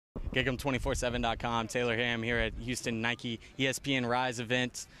Gig'em247.com. Taylor Ham here at Houston Nike ESPN Rise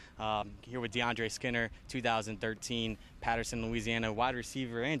event. Here with Deondre Skinner, 2013 Patterson, Louisiana wide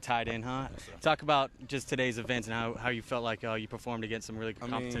receiver and tight end, huh? Yes, Talk about just today's events and how you felt like you performed against some really good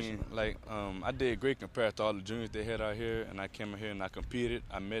competition. I did great compared to all the juniors they had out here, and I came out here and I competed.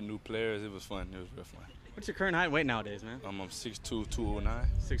 I met new players. It was fun. It was real fun. What's your current height and weight nowadays, man? I'm 6'2", 209.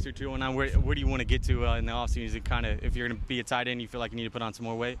 6'2", 209. Where do you want to get to in the offseason? Kind of, if you're going to be a tight end, you feel like you need to put on some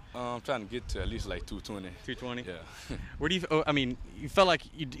more weight? I'm trying to get to at least like 220. 220? Yeah. Where do you? I mean, you felt like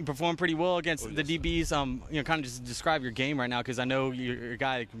you performed pretty well against the DBs. Kind of just describe your game right now, because I know you're a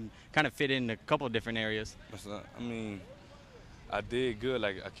guy that can kind of fit in a couple of different areas. I did good.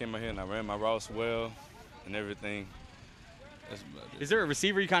 Like, I came out here and I ran my routes well and everything. That's about it. Is there a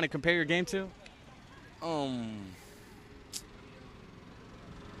receiver you kind of compare your game to? No,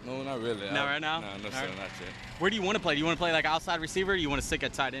 not really. Not right now? No, All sir, right. not yet. Where do you want to play? Do you want to play like outside receiver, or do you want to stick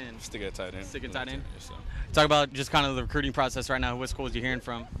at tight end? Stick at tight end. Stick at tight end? Yes, sir. Talk about just kind of the recruiting process right now. What schools are you hearing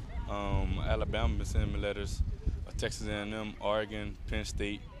from? Alabama been sending me letters. Texas A&M, Oregon, Penn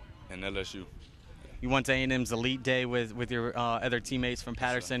State, and LSU. You went to A&M's Elite Day with your other teammates from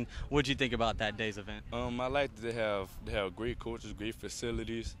Patterson. What did you think about that day's event? I like that they have great coaches, great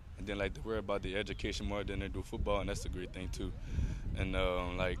facilities, and then like they worry about the education more than they do football, and that's a great thing too. And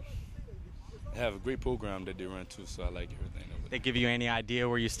they have a great program that they run too, so I like everything over there. They give you any idea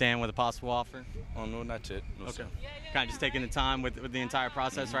where you stand with a possible offer? Oh no, not yet. No, okay. Sir. Kind of just taking the time with the entire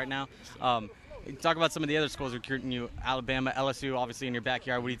process right now. Talk about some of the other schools recruiting you. Alabama, LSU, obviously in your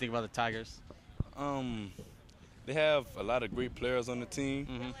backyard. What do you think about the Tigers? They have a lot of great players on the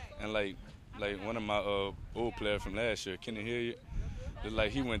team, and like one of my old players from last year, Kenny Hilliard,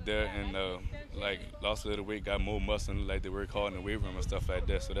 like he went there and lost a little weight, got more muscle, and like they work hard in the weight room and stuff like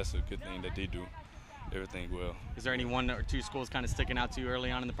that. So that's a good thing that they do everything well. Is there any one or two schools kind of sticking out to you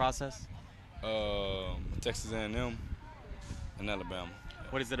early on in the process? Texas A&M and Alabama.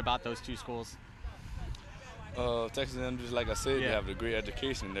 What is it about those two schools? Texas A&M, just like I said, they have a great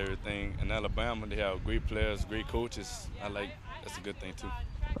education and everything. And Alabama, they have great players, great coaches. That's a good thing too.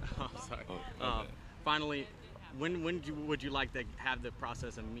 Oh, sorry. Finally, when would you like to have the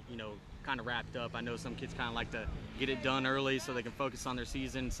process of, kind of wrapped up? I know some kids kind of like to get it done early so they can focus on their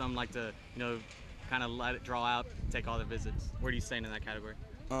season. Some like to, kind of let it draw out, take all the visits. Where do you stand in that category?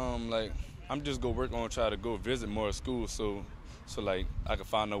 I'm just gonna work on try to go visit more schools so like I can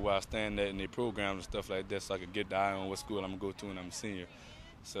find out where I stand at in their programs and stuff like that, so I can get the eye on what school I'm gonna go to when I'm a senior.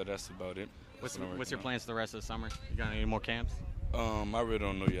 So that's about it. What's your plans for the rest of the summer? You got any more camps? I really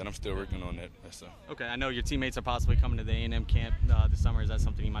don't know yet. I'm still working on that. Yes, sir. Okay, I know your teammates are possibly coming to the A&M camp this summer. Is that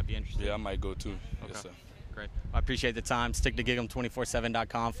something you might be interested in? Yeah, I might go too. Okay. Yes, sir. Great. I appreciate the time. Stick to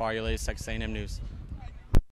Gig'em247.com for all your latest Texas A&M news.